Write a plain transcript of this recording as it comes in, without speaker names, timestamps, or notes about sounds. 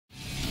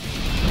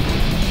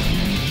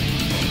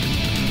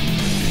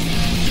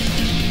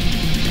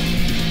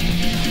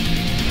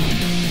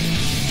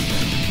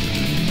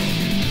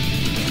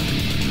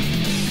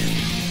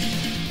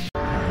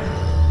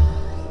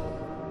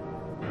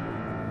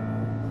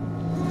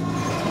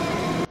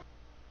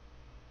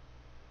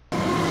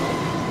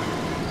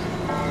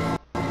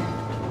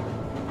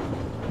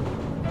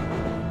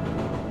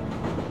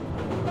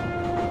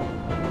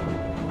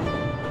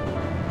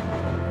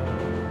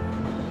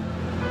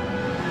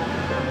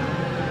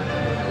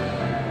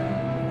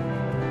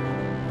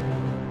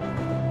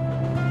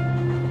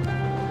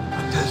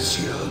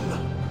Silencieux,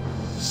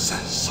 ce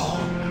sont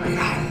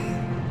réels.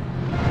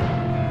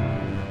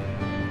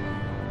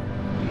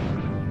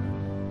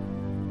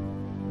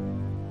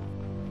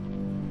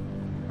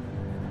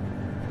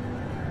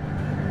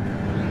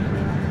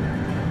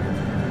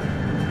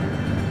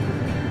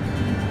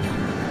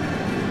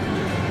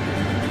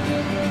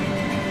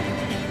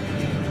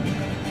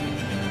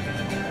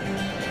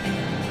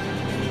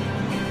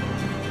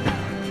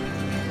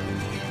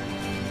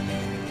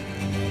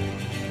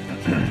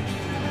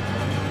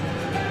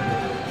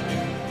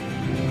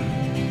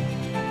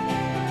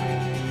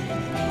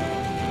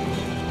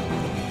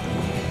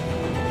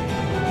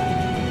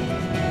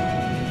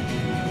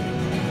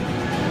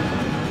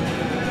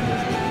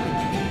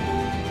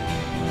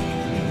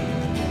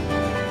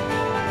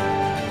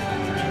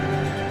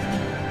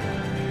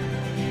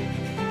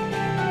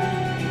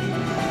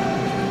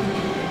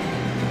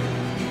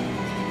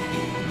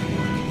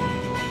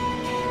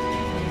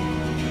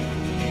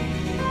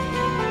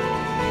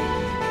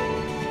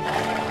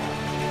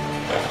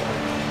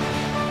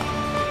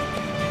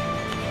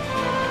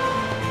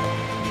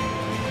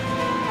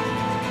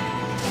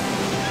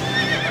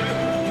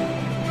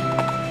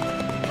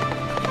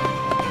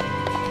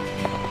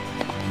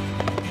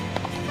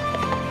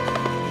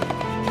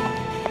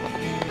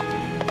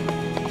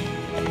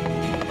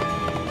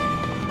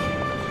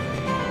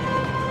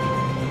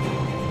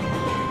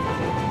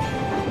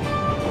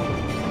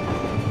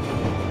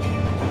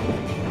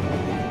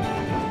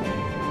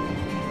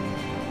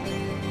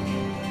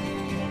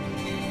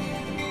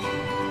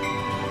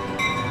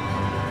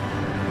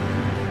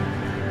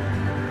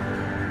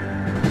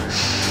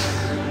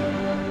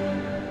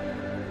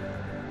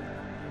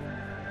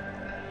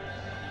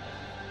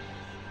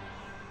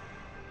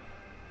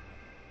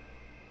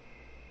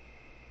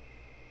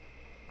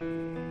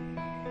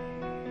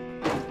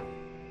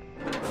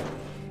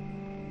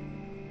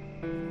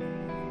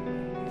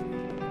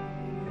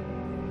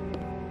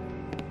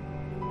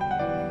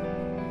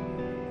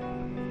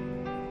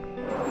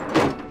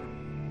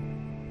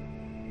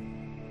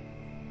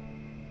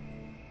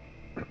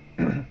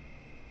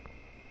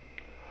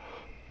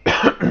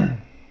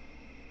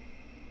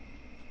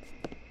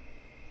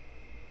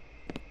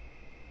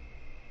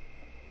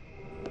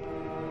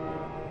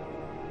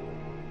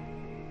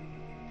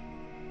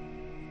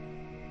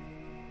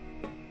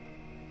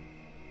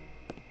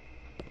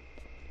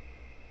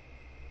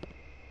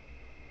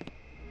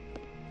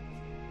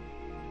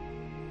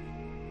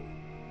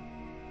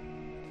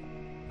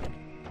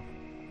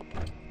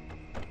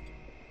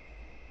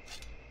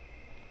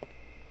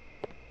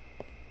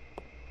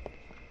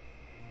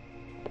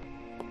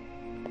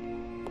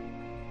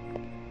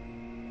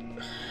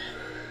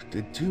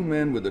 Did two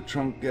men with a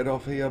trunk get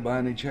off here by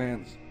any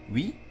chance?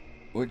 Oui?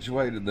 Which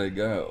way did they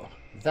go?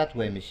 That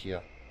way,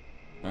 monsieur.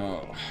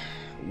 Oh,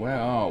 where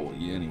are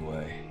we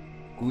anyway?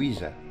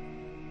 Guise.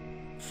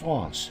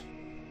 France.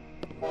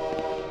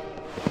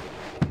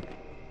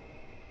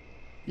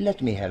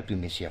 Let me help you,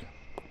 monsieur.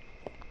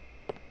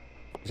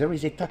 There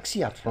is a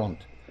taxi at front,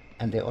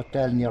 and a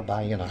hotel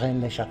nearby in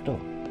Rennes-le-Château.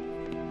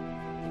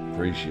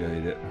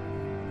 Appreciate it.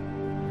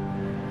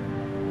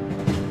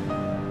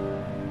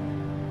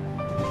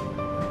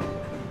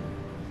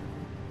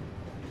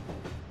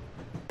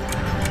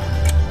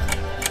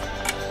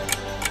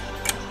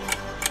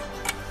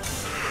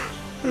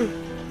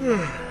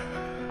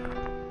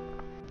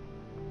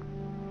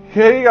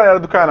 E aí, galera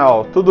do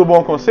canal, tudo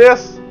bom com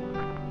vocês?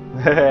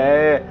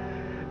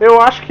 Eu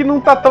acho que não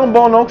tá tão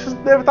bom não, que vocês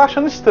devem estar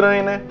achando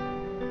estranho, né?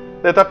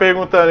 Deve estar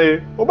perguntando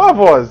aí, ô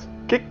Bavosa,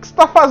 o que você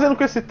tá fazendo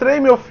com esse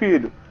trem, meu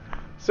filho?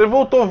 Você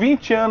voltou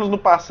 20 anos no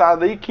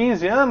passado aí,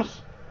 15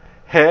 anos?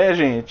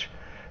 Gente,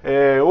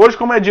 hoje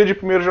como é dia de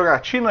primeiro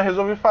jogatina,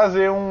 resolvi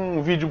fazer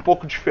um vídeo um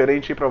pouco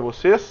diferente aí pra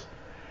vocês.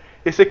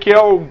 Esse aqui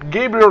é o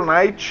Gabriel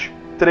Knight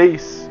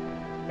 3,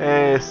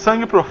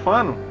 Sangue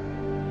Profano.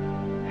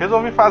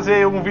 Resolvi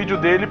fazer um vídeo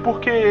dele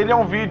porque ele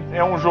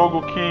é um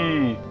jogo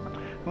que,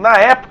 na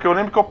época, eu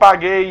lembro que eu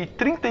paguei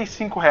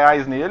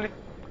R$35 nele,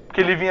 porque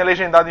ele vinha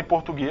legendado em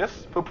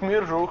português. Foi o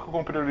primeiro jogo que eu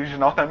comprei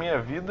original na minha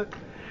vida.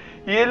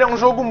 E ele é um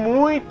jogo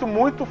muito,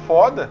 muito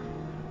foda.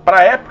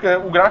 Pra época,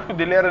 o gráfico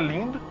dele era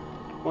lindo.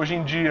 Hoje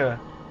em dia,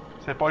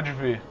 você pode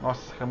ver.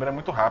 Nossa, a câmera é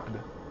muito rápida.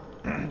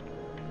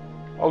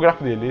 Olha o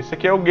gráfico dele. Esse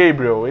aqui é o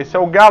Gabriel. Esse é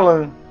o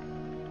galã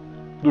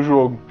do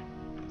jogo.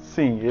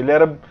 Sim,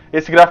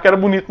 esse gráfico era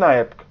bonito na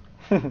época.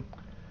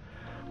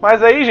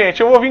 Mas aí,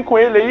 gente, eu vou vir com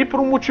ele aí por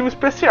um motivo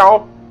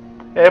especial.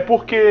 É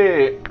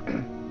porque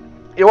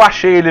eu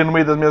achei ele no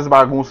meio das minhas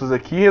bagunças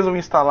aqui, resolvi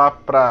instalar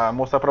pra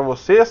mostrar pra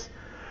vocês.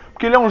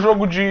 Porque ele é um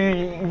jogo de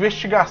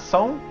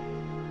investigação.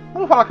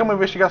 Vamos falar que é uma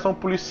investigação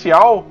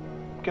policial,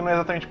 porque não é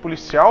exatamente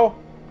policial.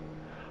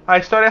 A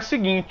história é a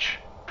seguinte.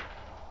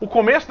 O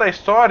começo da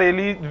história,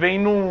 ele vem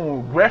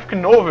num graphic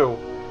novel,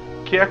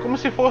 que é como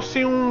se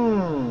fosse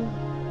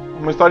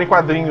uma história em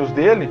quadrinhos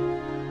dele,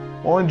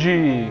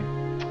 onde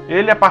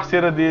ele e a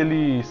parceira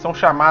dele são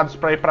chamados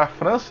para ir para a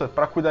França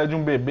para cuidar de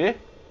um bebê.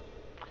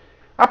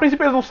 A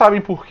princípio eles não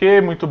sabem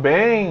porquê muito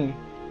bem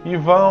e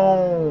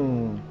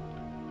vão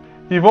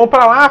E vão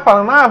pra lá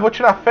falando, vou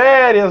tirar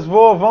férias,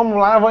 vamos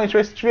lá, a gente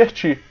vai se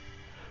divertir.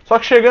 Só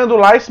que chegando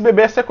lá, esse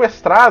bebê é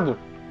sequestrado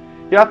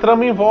e a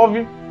trama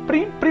envolve,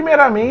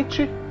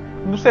 primeiramente,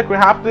 no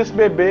sequestro rápido desse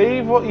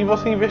bebê e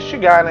você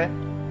investigar, né?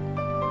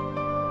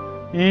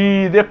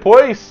 E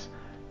depois,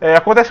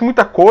 acontece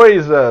muita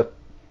coisa,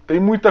 tem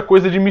muita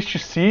coisa de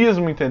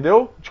misticismo,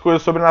 entendeu? De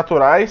coisas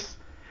sobrenaturais.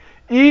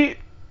 E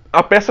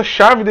a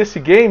peça-chave desse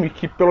game,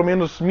 que pelo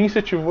menos me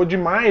incentivou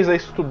demais a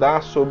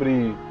estudar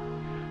sobre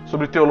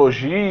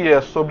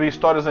teologia, sobre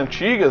histórias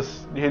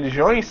antigas de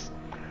religiões,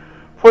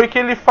 foi que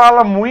ele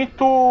fala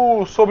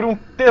muito sobre um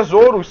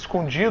tesouro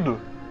escondido,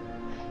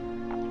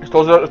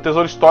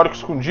 tesouro histórico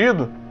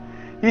escondido,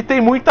 e tem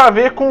muito a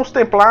ver com os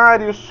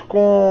templários,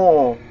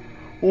 com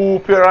o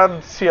Priorado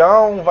de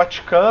Sião, o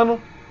Vaticano,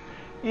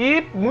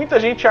 e muita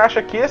gente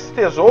acha que esse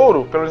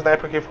tesouro, pelo menos na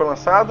época que ele foi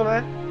lançado,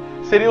 né,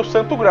 seria o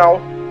Santo Graal.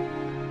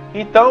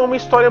 Então é uma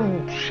história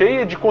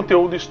cheia de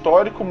conteúdo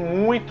histórico,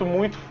 muito,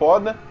 muito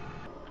foda.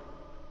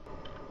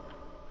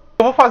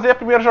 Eu vou fazer a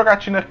primeira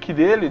jogatina aqui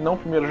dele, não a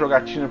primeira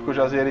jogatina porque eu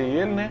já zerei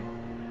ele, né?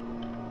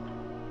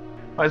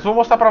 Mas vou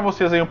mostrar pra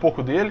vocês aí um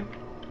pouco dele.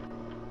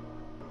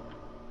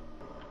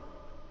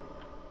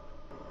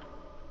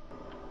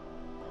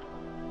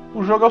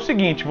 O jogo é o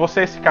seguinte, você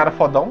é esse cara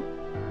fodão.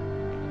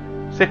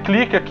 Você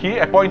clica aqui,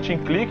 é point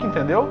and click,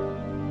 entendeu?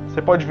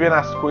 Você pode ver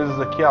nas coisas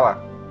aqui, olha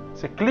lá.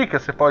 Você clica,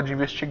 você pode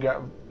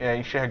investigar,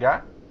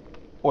 enxergar,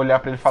 olhar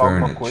pra ele falar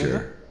alguma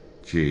coisa.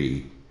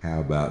 Gee,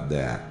 how about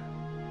that?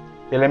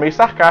 Ele é meio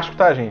sarcástico,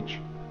 tá, gente?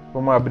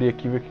 Vamos abrir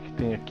aqui e ver o que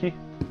tem aqui.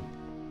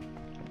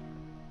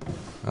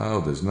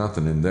 Oh, there's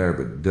nothing in there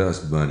but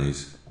dust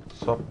bunnies.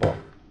 Só pó.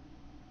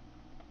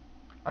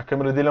 A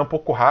câmera dele é um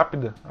pouco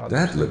rápida.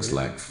 That looks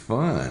like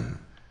fun,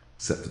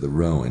 except for the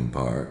rowing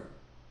part.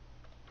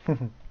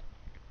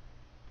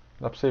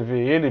 Dá pra você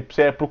ver ele, pra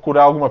você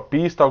procurar alguma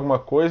pista, alguma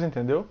coisa,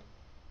 entendeu?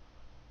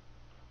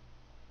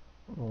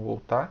 Vou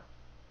voltar.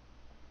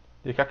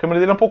 E aqui a câmera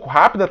dele é um pouco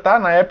rápida, tá?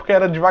 Na época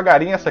era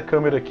devagarinho essa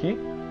câmera aqui.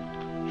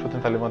 Deixa eu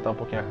tentar levantar um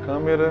pouquinho a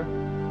câmera.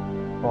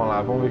 Vamos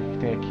lá, vamos ver o que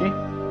tem aqui.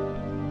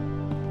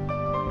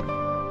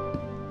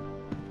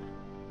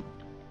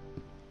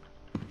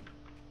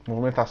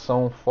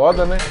 Movimentação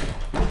foda, né?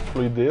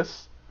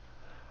 Fluidez.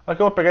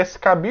 Aqui eu vou pegar esse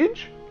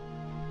cabide.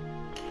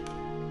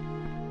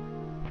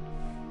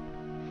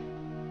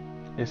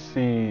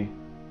 Vocês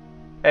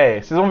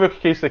vão ver o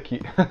que é isso aqui.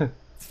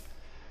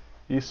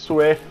 Isso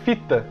é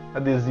fita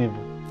adesiva.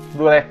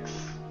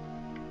 Durex.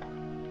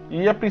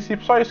 E a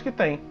princípio só isso que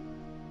tem.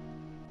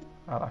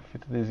 Olha lá,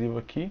 fita adesiva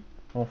aqui.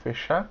 Vamos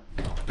fechar.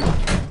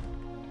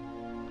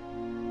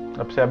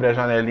 Dá pra você abrir a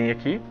janelinha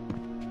aqui.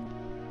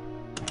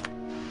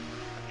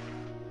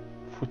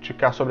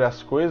 Futicar sobre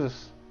as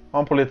coisas. Olha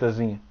uma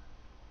ampulhetazinha.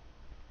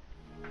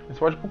 Você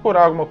pode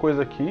procurar alguma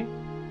coisa aqui.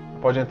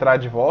 Pode entrar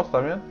de volta,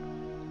 tá vendo?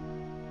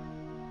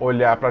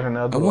 Olhar pra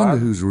janela do I wonder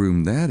lado. whose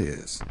room that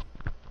is.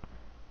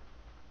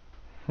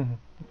 Não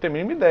tenho a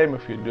mínima ideia, meu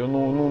filho. Eu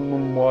não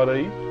moro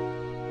aí.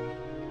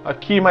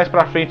 Aqui mais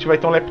pra frente vai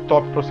ter um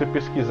laptop pra você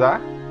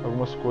pesquisar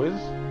algumas coisas.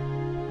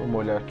 Vamos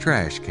olhar aqui.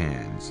 Trash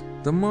cans.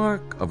 The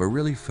mark of a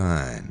really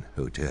fine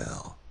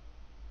hotel.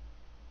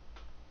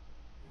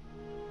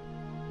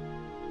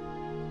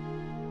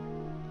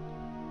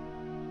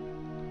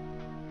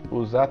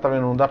 Usar, tá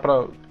vendo? Não dá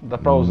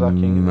pra usar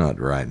aqui ainda.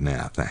 Not right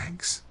now,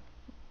 thanks.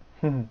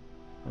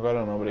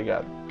 Agora não,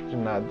 obrigado. De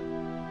nada.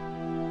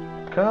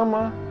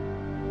 Cama.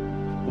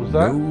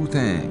 Usar. No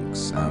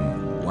thanks.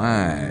 I'm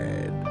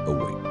wide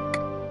awake.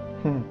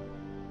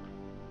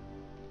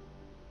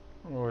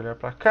 Vou olhar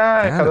pra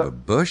cá. Kind of a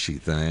bushy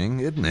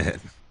thing, isn't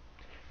it?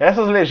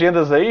 Essas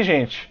legendas aí,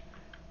 gente,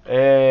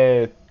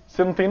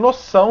 você não tem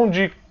noção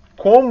de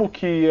como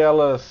que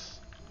elas...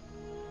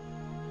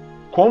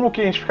 Como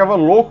que a gente ficava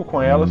louco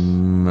com elas.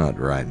 Not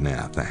right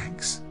now,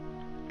 thanks.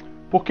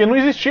 Porque não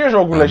existia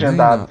jogo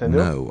legendado,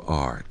 entendeu? I may not know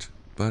art,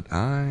 but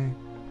I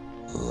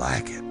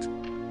like it.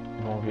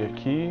 Vamos ver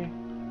aqui.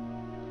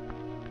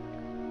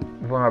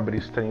 Vamos abrir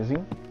esse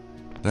trenzinho.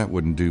 That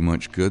wouldn't do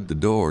much good. The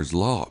door's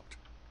locked.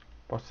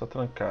 Pode estar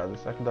trancado.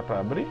 Será que dá pra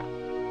abrir?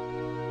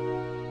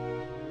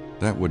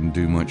 That wouldn't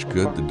do much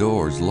good. The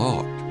door's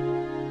locked.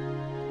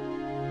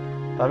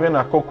 Tá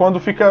vendo? Quando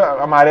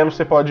fica amarelo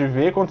você pode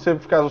ver, quando você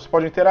fica azul você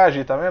pode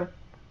interagir, tá vendo?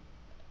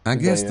 I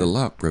guess the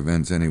lock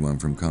prevents anyone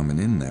from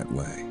coming in that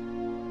way.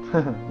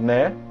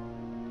 Né?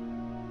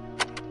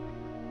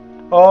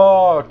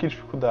 Oh, que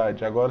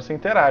dificuldade. Agora você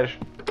interage.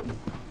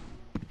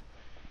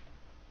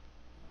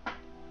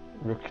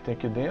 Ver o que tem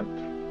aqui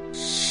dentro.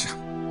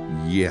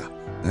 Yeah,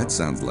 that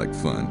sounds like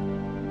fun.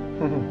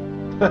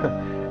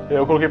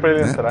 Eu coloquei pra ele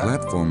That entrar.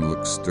 platform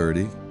looks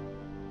sturdy.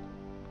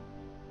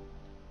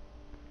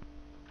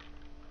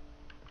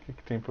 O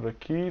que tem por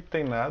aqui?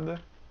 Tem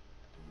nada.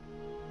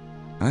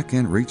 I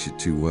can't reach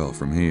it too well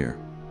from here.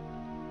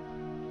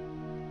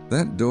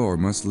 That door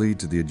must lead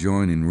to the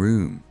adjoining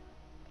room.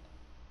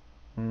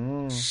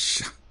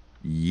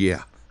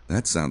 Yeah,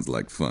 that sounds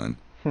like fun.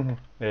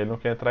 Ele não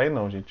quer entrar aí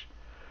não, gente.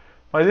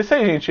 Mas é isso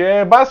aí, gente.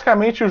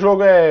 Basicamente o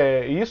jogo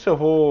é isso.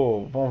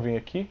 Vamos vir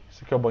aqui.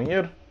 Esse aqui é o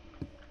banheiro.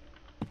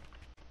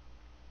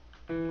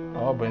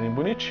 Ó, banheirinho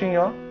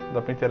bonitinho, ó.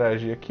 Dá pra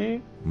interagir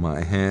aqui.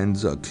 My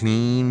hands are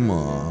clean,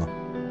 ma.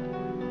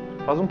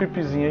 Faz um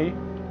pipizinho aí.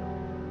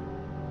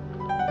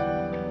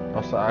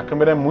 Nossa, a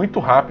câmera é muito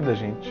rápida,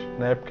 gente.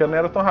 Na época não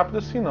era tão rápida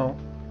assim, não.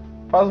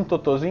 Faz um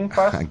totozinho,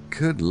 faz. I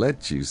could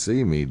let you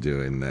see me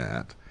doing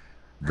that,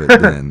 but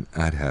then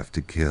I'd have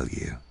to kill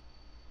you.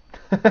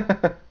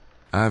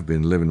 I've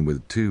been living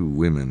with 2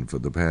 women for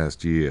the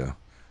past year.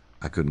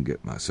 I couldn't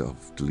get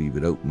myself to leave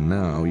it open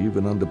now,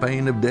 even under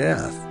pain of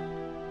death.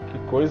 Que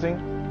coisa, hein?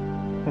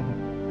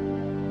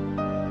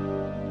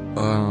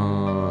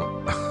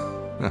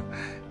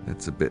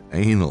 That's a bit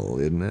anal,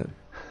 isn't it?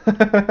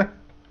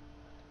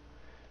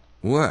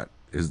 What?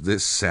 Is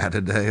this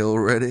Saturday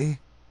already?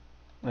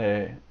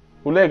 É.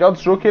 O legal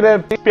desse jogo é que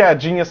ele tem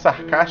piadinhas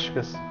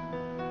sarcásticas.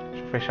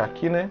 Deixa eu fechar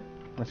aqui, né?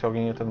 Ver se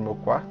alguém entra no meu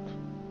quarto.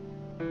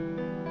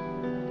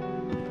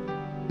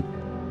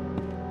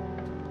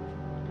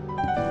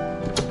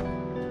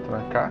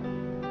 Trancar.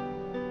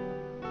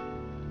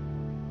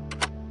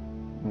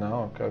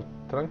 Não, eu quero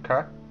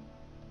trancar.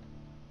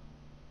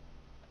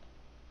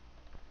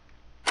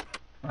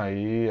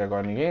 Aí,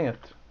 agora ninguém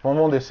entra.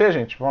 Vamos descer,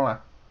 gente? Vamos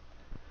lá.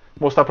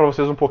 Vou mostrar pra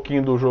vocês um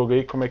pouquinho do jogo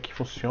aí, como é que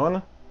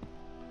funciona.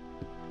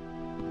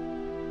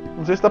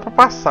 Não sei se dá pra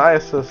passar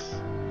essas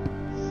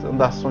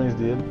andações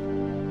dele.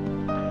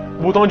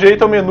 O botão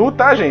direito é o menu,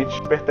 tá, gente?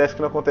 Aperta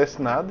que não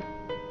acontece nada.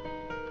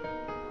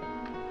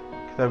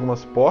 Aqui tem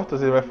algumas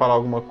portas, ele vai falar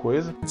alguma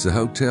coisa. It's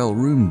a hotel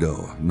room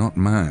door, not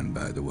mine,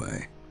 by the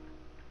way.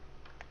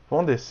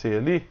 Vamos descer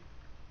ali.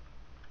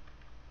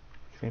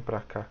 Vem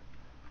pra cá.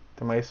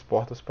 Tem mais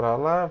portas pra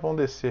lá. Vamos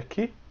descer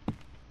aqui.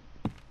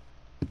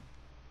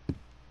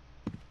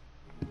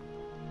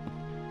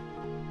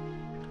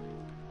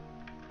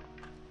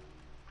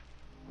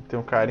 Tem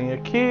um carinha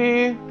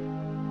aqui.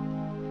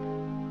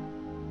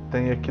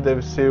 Tem aqui,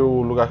 deve ser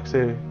o lugar que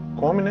você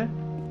come, né?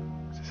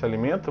 Você se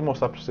alimenta. Vou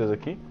mostrar pra vocês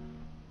aqui.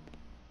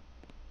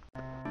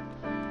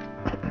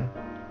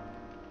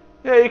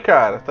 E aí,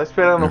 cara? Tá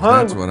esperando o If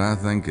that's rango? what I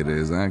think it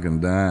is, I can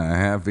die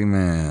a happy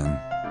man.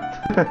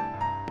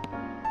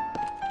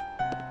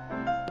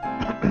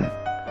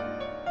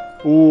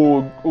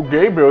 O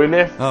Gabriel, ele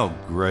é... Oh,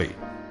 great.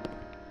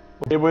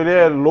 O Gabriel, ele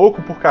é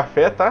louco por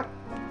café, tá?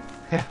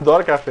 Ele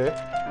adora café.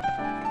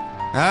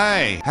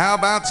 Hey, how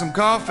about some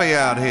coffee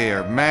out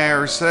here,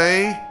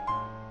 Mercy?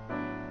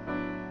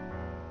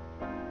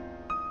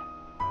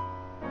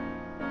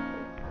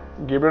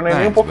 O Gabriel não é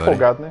nem um Thanks, pouco buddy.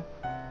 folgado, né?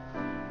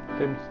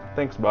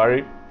 Thanks,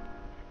 Barry.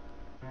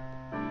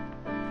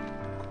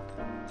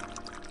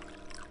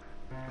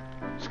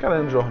 Os caras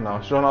lendo jornal.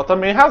 Esse jornal tá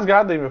meio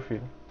rasgado aí, meu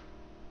filho.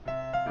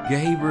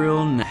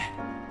 Gabriel,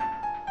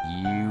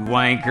 you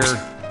wanker.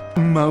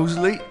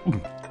 Mosley?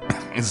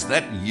 Is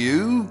that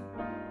you?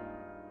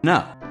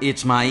 No,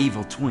 it's my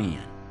evil twin.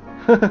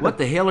 What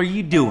the hell are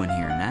you doing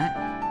here, Nat?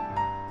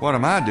 What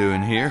am I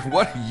doing here?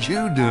 What are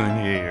you doing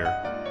here?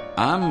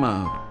 I'm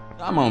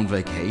on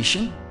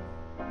vacation.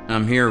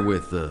 I'm here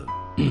with the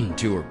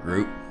tour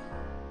group.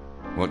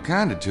 What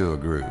kind of tour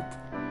group?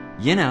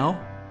 You know,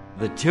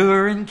 the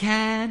touring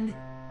kind.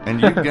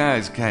 And you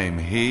guys came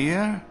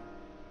here?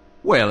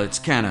 Well, it's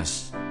kind of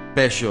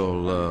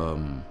special,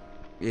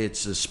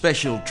 it's a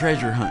special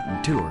treasure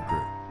hunting tour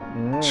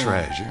group.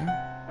 Treasure?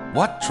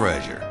 What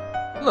treasure?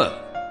 Look,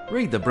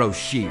 read the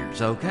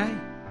brochures, okay?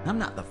 I'm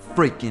not the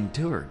freaking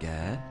tour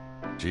guide.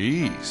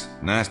 Jeez,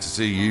 nice to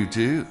see you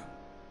too.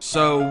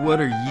 So, what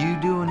are you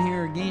doing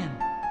here again?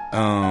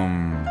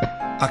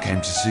 I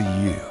came to see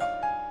you.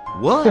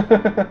 What?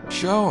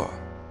 Sure.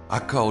 I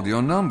called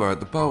your number at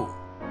the port.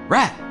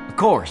 Right, of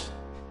course.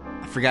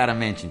 I forgot I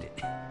mentioned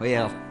it.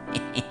 Well,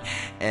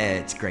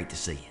 it's great to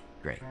see you.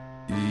 Great.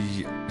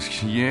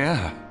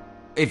 Yeah.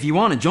 If you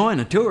want to join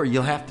a tour,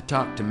 you'll have to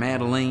talk to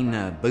Madeline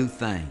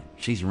Boothang.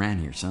 She's around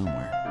here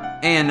somewhere.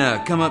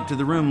 And come up to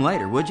the room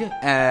later, would you?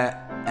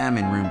 I'm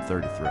in room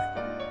 33.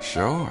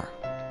 Sure.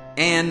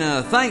 And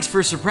thanks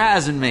for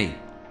surprising me,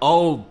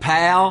 old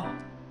pal.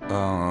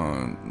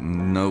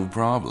 No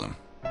problem.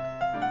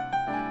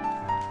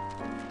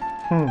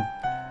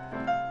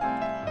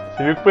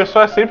 Você viu que o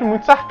pessoal é sempre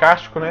muito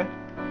sarcástico, né?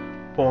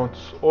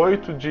 Pontos.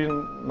 8 de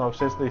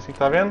 935,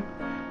 tá vendo?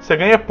 Você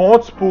ganha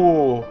pontos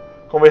por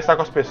conversar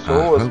com as I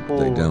pessoas, hope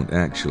they don't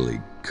actually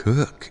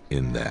cook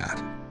in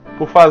that.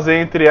 por fazer,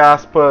 entre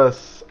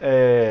aspas,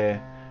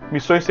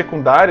 missões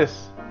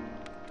secundárias.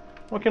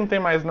 Bom, aqui não tem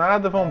mais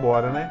nada,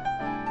 vambora, né?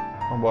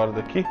 Vambora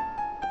daqui.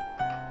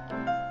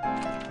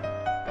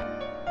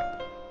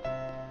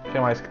 O que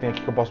mais que tem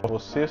aqui que eu posso pra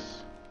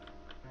vocês?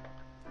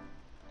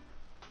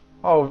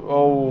 Ó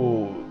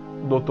o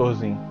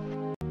doutorzinho.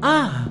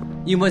 Ah,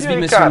 you must E be aí,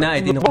 Monsieur cara,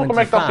 Knight in tudo bom? Como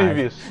é que tá o 25.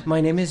 serviço?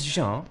 My name is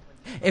Jean.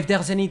 If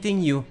there's anything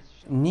you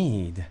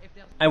need,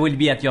 I will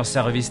be at your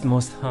service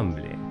most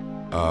humbly.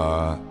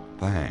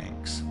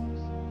 Thanks.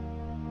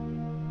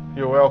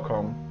 You're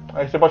welcome.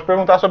 Aí você pode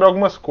perguntar sobre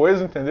algumas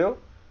coisas, entendeu?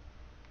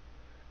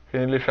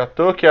 Rennes Le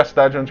Chateau, que é a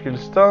cidade onde que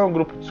eles estão,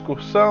 grupo de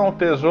excursão,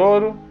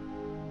 tesouro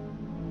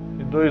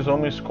e 2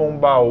 homens com um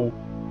baú.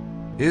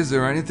 Is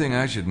there anything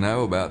I should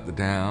know about the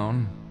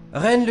town?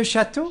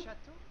 Rennes-le-Château?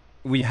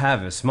 We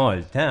have a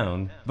small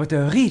town, but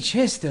a rich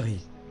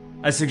history.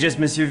 I suggest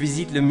Monsieur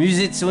visite le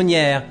musée de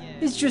Saunière.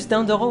 It's just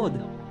down the road.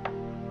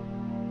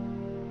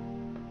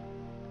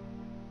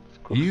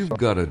 You've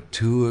got a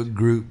tour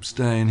group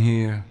staying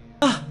here?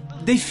 Ah,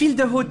 they filled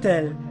the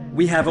hotel.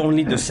 We have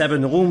only the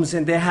 7 rooms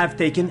and they have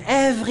taken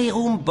every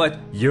room but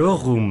your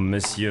room,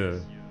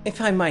 monsieur.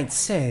 If I might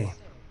say,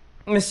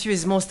 monsieur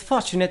is most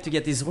fortunate to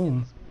get his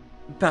room.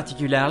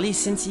 Particularly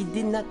since he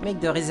did not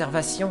make the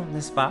reservation,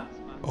 n'est-ce pas?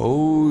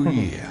 Oh,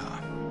 yeah.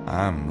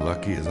 I'm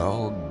lucky as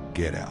all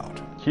get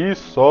out. Que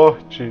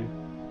sorte!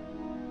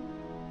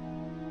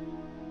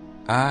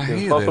 I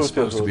hear Fala there's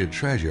sobre o supposed to be a tesouro.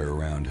 treasure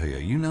around here.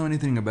 You know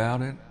anything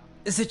about it?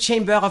 The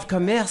Chamber of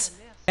Commerce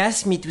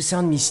asked me to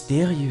sound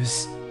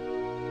mysterious.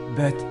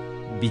 But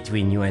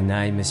between you and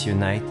I, Monsieur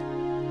Knight,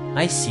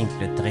 I think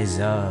le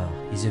trésor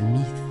is a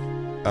myth.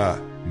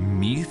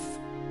 Myth?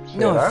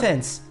 No Será?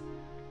 offense.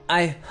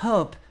 I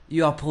hope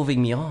you are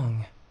proving me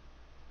wrong.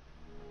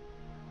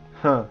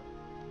 Huh.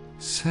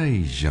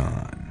 Say,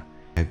 Jean,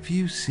 have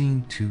you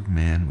seen 2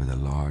 men with a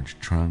large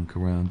trunk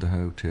around the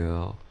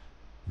hotel?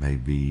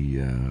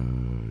 Maybe,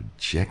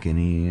 checking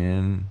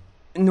in?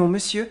 No,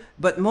 monsieur,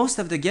 but most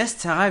of the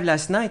guests arrived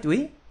last night,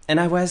 oui? And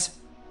I was,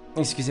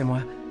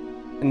 excusez-moi,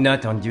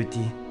 not on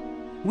duty.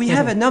 We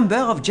have a number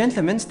of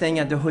gentlemen staying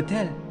at the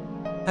hotel.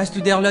 As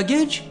to their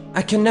luggage,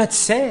 I cannot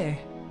say.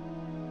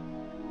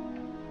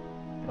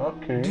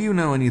 Ok. Mm. Do you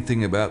know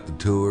anything about the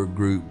tour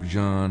group,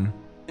 Jean?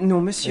 No,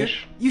 monsieur.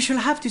 Ish. You shall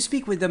have to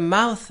speak with the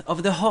mouth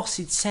of the horse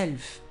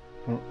itself.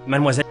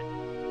 Mademoiselle.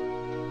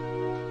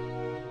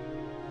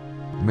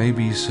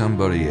 Maybe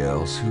somebody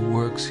else who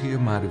works here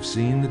might have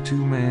seen the 2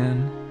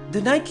 men?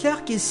 The night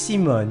clerk is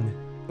Simone.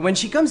 When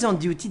she comes on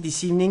duty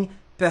this evening,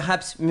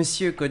 perhaps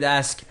monsieur could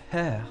ask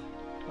her.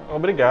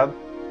 Obrigado.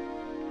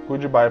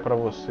 Goodbye pra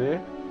você.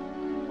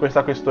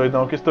 Conversar com esse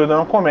doidão, que esse doidão é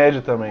uma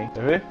comédia também.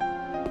 Quer ver?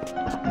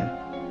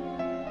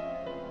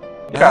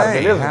 Cara,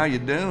 Hey, beleza? how you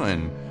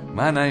doing?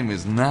 My name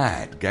is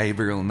Knight,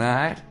 Gabriel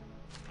Knight.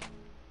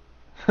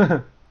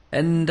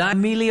 And I'm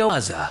Emilio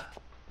Azza,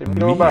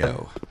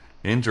 Mio.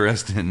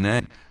 Interesting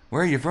name.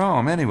 Where are you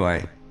from,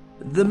 anyway?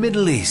 the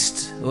Middle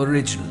East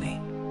originally.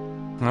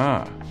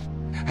 Ah.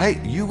 Hey,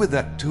 you with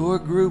that tour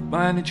group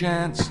by any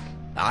chance?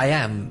 I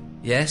am,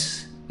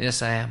 yes,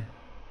 I am.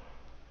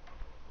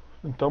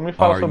 Então me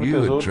fala Are sobre o you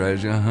a tesouro.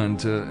 treasure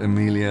hunter,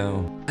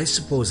 Emilio? I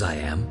suppose I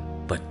am,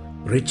 but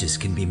riches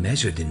can be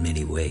measured in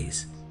many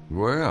ways.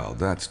 Well,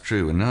 that's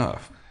true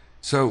enough.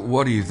 So,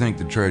 what do you think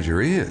the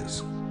treasure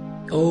is?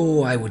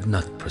 Oh, I would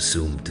not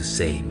presume to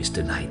say,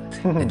 Mr. Knight,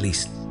 at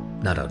least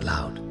not out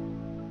loud.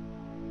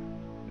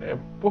 É,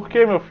 por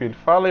que, meu filho?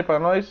 Fala aí pra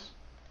nós.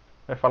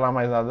 Vai falar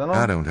mais nada, não?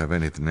 I don't have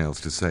anything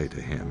else to say to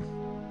him.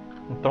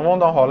 Então vamos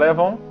dar um rolê,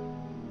 vamos?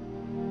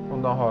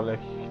 Vamos dar um rolê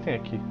aqui. O que tem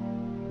aqui?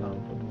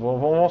 Não,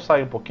 vamos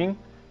sair um pouquinho.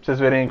 Pra vocês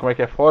verem como é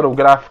que é fora. O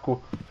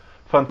gráfico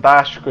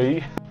fantástico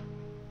aí.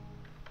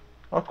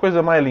 Olha que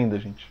coisa mais linda,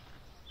 gente.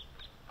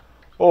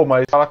 Ô,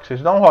 mas falar com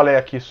vocês. Dá um rolê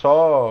aqui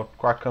só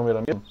com a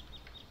câmera mesmo.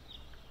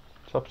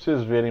 Só pra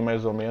vocês verem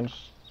mais ou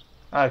menos.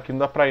 Ah, aqui não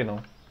dá pra ir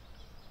não.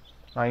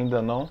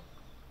 Ainda não.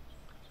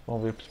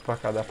 Vamos ver se pra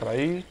cá dá pra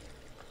ir.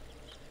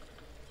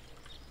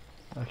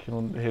 Aqui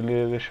no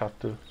Enredo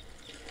Chateau.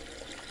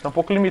 Tá um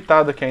pouco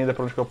limitado aqui ainda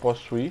pra onde que eu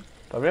posso ir.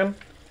 Tá vendo?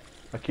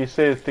 Aqui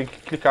você tem que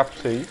clicar pra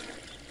você ir.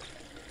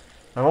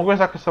 Mas vamos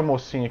conversar com essa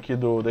mocinha aqui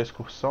da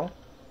excursão.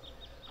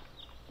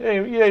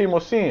 E aí,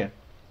 mocinha?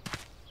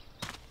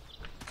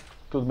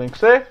 Tudo bem com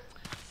você?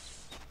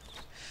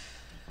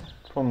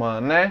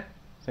 Fumando, né?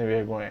 Sem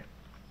vergonha.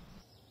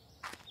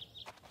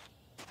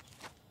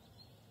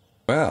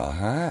 Well,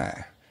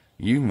 hi.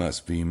 You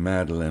must be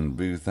Madeleine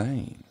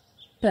Bouthane.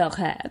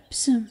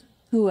 Perhaps.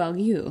 Who are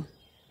you?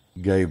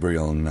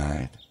 Gabriel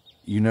Knight.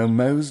 You know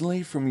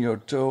Mosley from your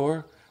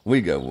tour?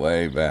 We go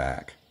way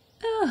back.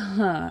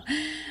 Ah,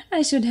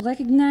 I should have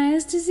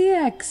recognized the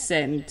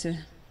accent.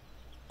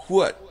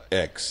 What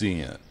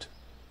accent?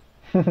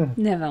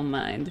 Never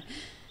mind.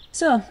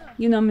 So,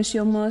 you know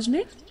Monsieur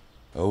Mosley?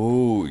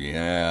 Oh,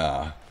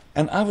 yeah.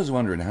 And I was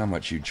wondering how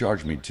much you'd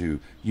charge me to,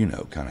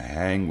 kind of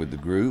hang with the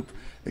group,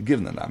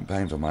 given that I'm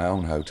paying for my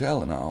own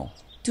hotel and all.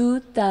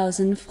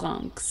 2,000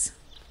 francs.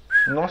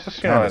 Nossa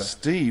Kind senhora. of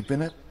steep,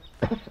 innit?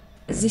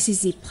 This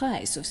is the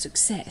price of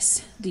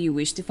success. Do you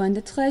wish to find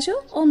the treasure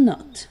or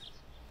not?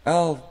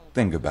 I'll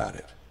think about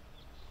it.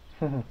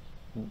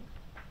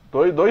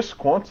 Dois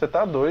contos, você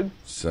tá doido.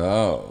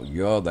 So,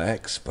 you're the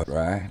expert,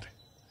 right?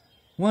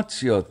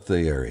 What's your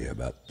theory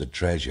about the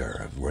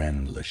treasure of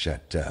Rennes Le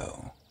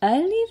Chateau? I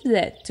leave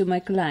that to my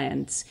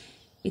clients.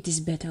 It is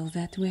better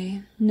that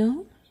way,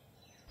 no?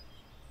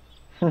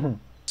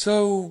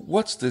 So,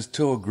 what's this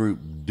tour group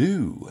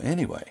do,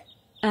 anyway?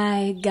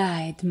 I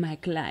guide my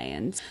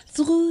clients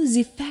through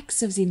the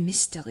facts of the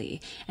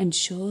mystery and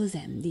show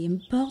them the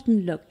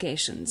important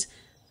locations.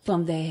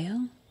 From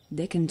there,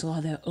 They can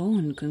draw their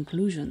own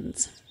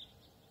conclusions.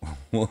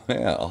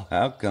 Well,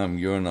 how come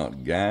you're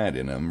not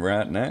guiding them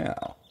right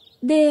now?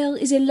 There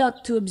is a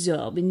lot to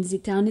absorb in the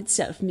town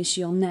itself,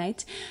 Monsieur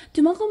Knight.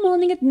 Tomorrow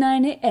morning at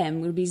 9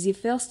 a.m. will be the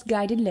first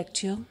guided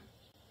lecture.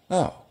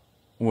 Oh,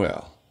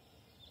 well,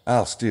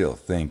 I'll still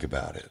think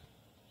about it.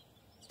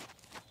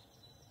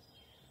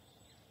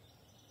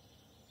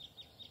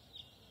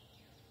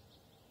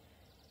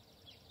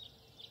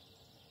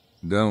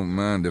 Don't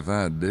mind if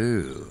I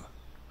do.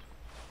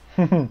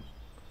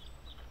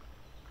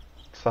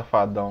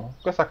 Safadão.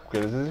 Com essa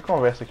coisa, às vezes ele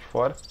conversa aqui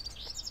fora.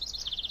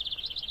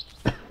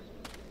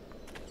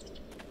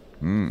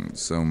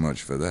 So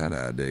much for that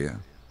idea.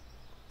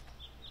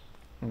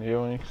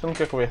 Hein? Que você não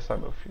quer conversar,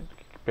 meu filho? O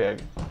que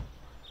pega?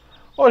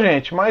 Ô,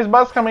 gente, mas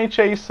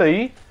basicamente é isso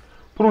aí.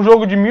 Para um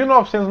jogo de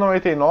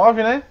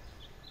 1999, né?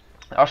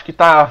 Acho que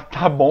tá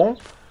bom.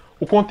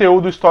 O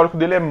conteúdo histórico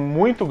dele é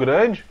muito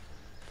grande.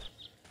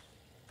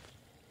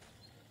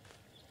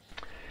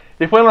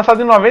 Ele foi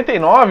lançado em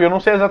 99, eu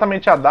não sei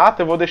exatamente a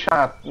data, eu vou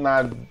deixar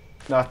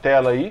na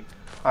tela aí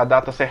a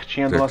data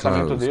certinha do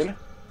lançamento dele.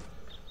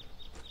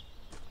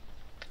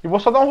 E vou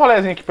só dar um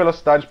rolezinho aqui pela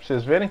cidade pra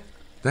vocês verem.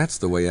 That's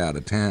the way out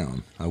of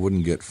town. I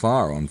wouldn't get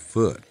far on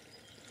foot.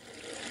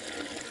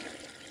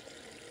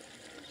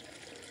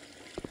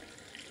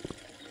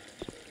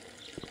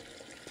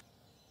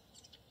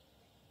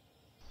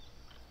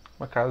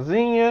 Uma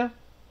casinha.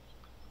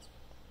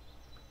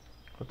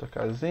 Outra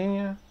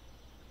casinha.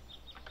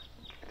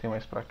 O que tem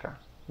mais pra cá?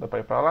 Dá pra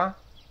ir pra lá?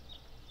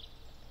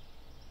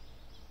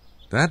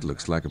 That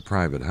looks like a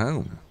private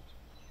home.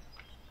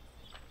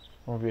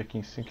 Vamos ver aqui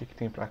em cima o que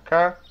tem pra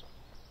cá.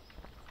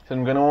 Se não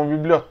me engano é uma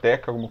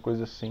biblioteca, alguma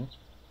coisa assim.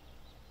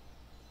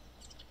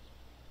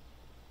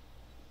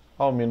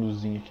 Olha o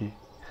menuzinho aqui.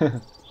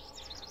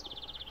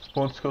 Os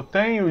pontos que eu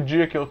tenho, o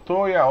dia que eu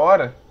tô e a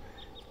hora.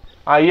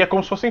 Aí é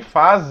como se fossem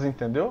fases,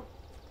 entendeu?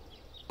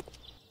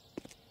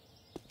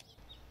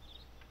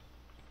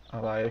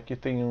 Olha lá, e aqui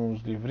tem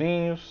uns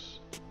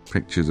livrinhos.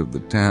 Pictures of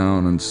the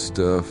town and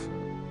stuff.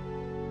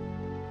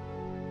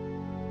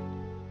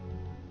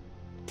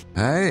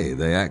 Hey,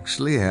 they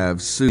actually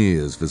have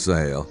souvenirs for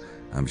sale.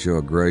 I'm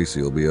sure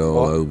Gracie will be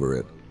all over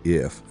it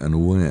if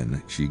and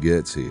when she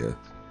gets here.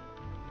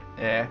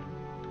 É.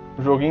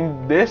 Um joguinho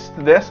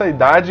dessa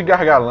idade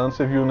gargalando,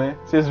 você viu, né?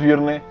 Vocês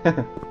viram, né?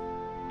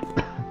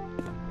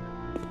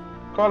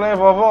 Qual é,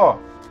 vovó?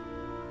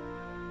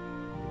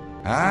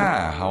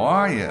 Hi, how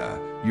are you?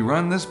 You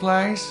run this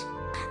place?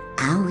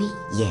 Ah oui,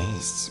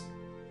 yes.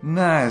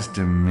 Nice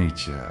to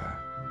meet you.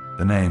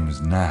 The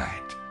name's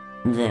Knight.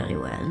 Very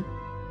well.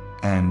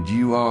 And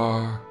you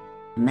are?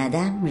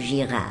 Madame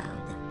Girard.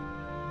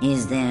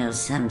 Is there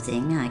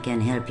something I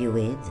can help you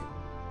with?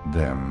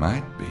 There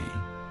might be.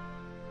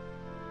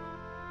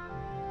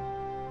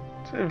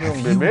 Você viu Have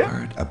um bebê? you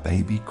heard a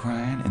baby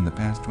crying in the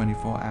past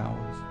 24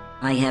 hours?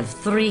 I have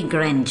 3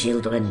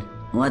 grandchildren.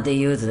 What do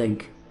you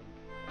think?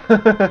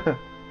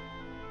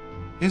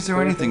 Is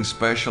there anything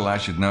special I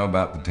should know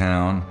about the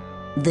town?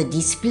 The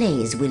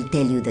displays will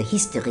tell you the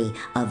history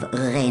of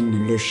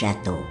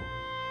Rennes-le-Château.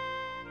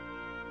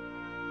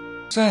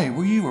 Say,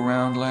 were you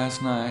around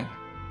last night?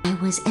 I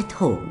was at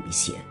home,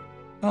 monsieur.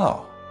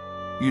 Oh,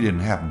 you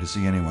didn't happen to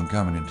see anyone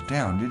coming into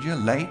town, did you?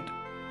 Late?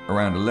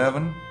 Around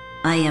 11?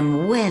 I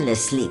am well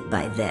asleep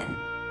by then.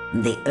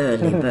 The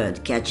early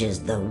bird catches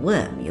the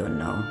worm, you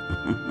know.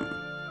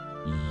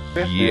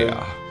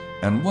 Yeah,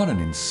 and what an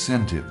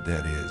incentive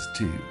that is,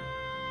 too.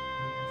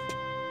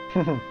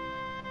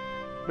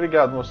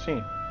 Obrigado,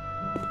 mocinho.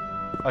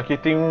 Aqui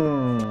tem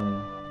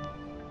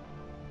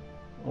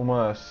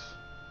umas...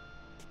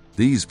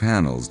 These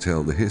panels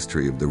tell the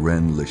history of the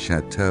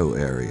Rennes-le-Château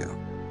area.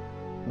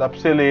 Dá pra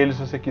você ler eles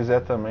se você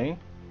quiser também.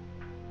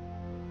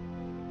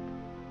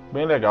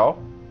 Bem legal.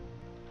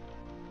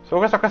 Só vou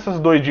conversar com essas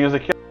doidinhas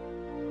aqui.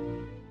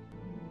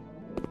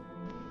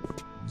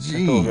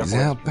 Jeez,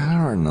 how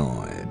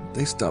paranoid.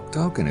 They stop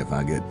talking if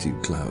I get too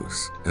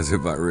close. As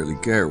if I really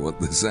care what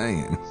they're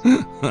saying.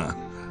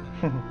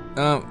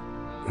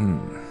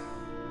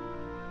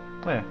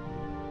 É.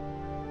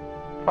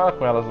 Fala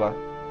com elas lá.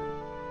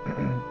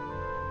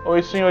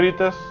 Oi,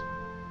 senhoritas.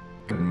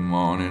 Good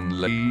morning,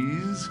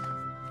 ladies.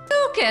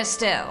 Look,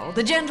 Estelle,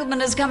 the gentleman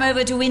has come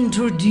over to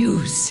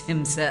introduce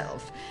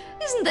himself.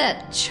 Isn't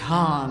that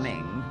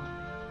charming?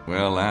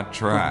 Well, I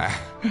try.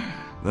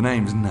 The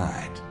name's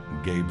Knight.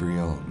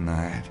 Gabriel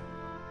Knight.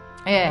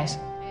 Yes.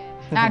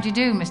 How do you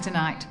do, Mr.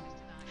 Knight?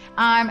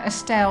 I'm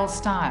Estelle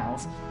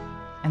Stiles,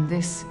 and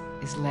this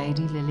is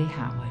Lady Lily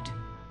Howard.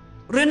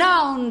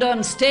 Renowned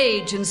on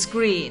stage and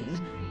screen.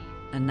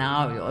 And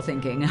now you're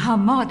thinking, how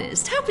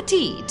modest, how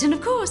petite, and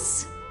of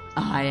course,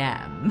 I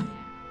am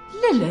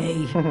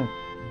Lily.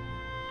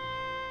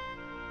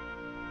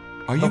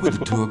 Are you with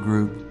the tour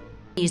group?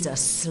 He's a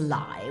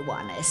sly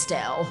one,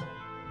 Estelle.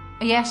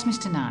 Yes,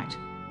 Mr. Knight,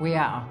 we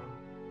are.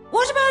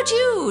 What about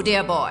you,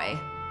 dear boy?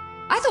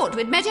 I thought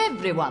we'd met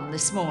everyone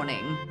this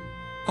morning.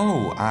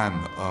 Oh,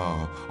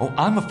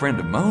 I'm a friend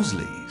of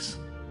Mosley's.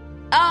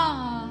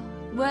 Ah,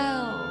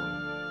 well...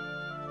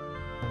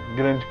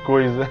 Grande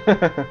coisa.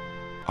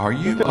 Are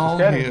you all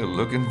here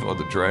looking for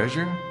the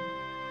treasure?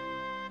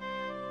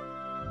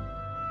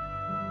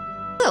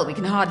 Well, we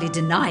can hardly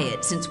deny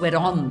it since we're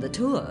on the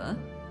tour.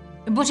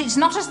 But it's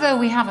not as though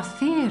we have a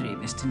theory,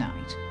 Mr.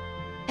 Knight.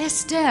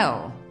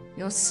 Estelle,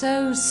 you're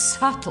so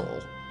subtle.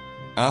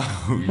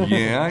 Oh,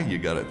 yeah? You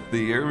got a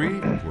theory?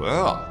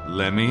 Well,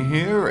 let me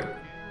hear it.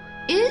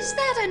 Is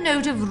that a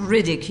note of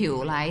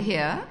ridicule I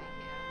hear?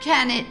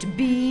 Can it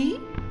be?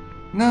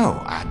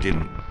 No, I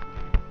didn't.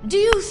 Do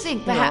you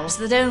think perhaps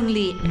that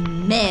only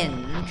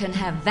men can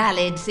have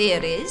valid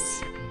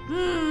theories?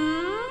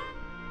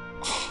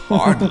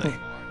 Hardly.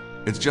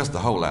 It's just the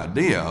whole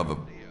idea of a...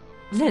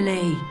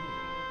 Lily.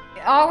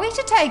 Are we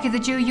to take it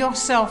that you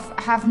yourself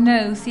have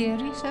no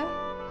theory, sir?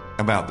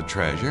 About the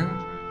treasure?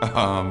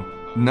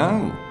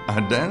 No, I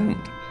don't.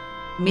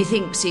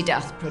 Methinks he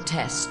doth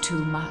protest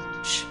too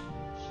much.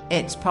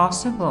 It's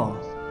possible.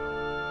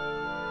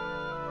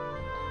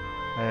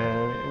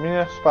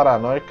 Meninas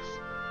paranoicas.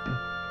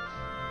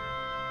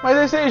 Mas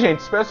é isso aí, gente.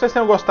 Espero que vocês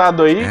tenham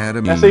gostado aí.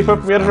 Essa aí foi a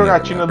primeira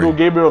jogatina do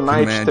Gabriel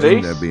Knight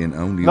 3.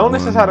 Não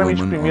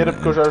necessariamente a primeira,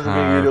 porque eu já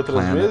joguei ele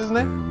outras vezes,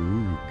 né?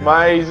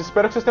 Mas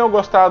espero que vocês tenham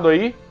gostado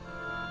aí.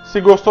 Se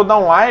gostou, dá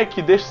um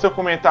like, deixa seu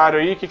comentário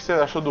aí, o que vocês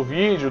achou do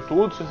vídeo,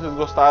 tudo. Se vocês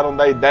gostaram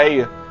da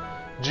ideia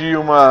de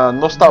uma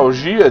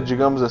nostalgia,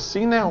 digamos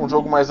assim, né? Um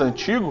jogo mais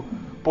antigo,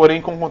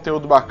 porém com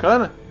conteúdo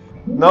bacana.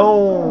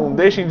 Não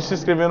deixem de se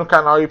inscrever no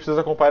canal e precisa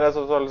acompanhar as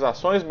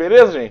atualizações,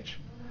 beleza,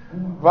 gente?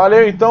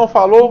 Valeu então,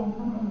 falou,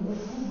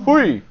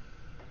 fui!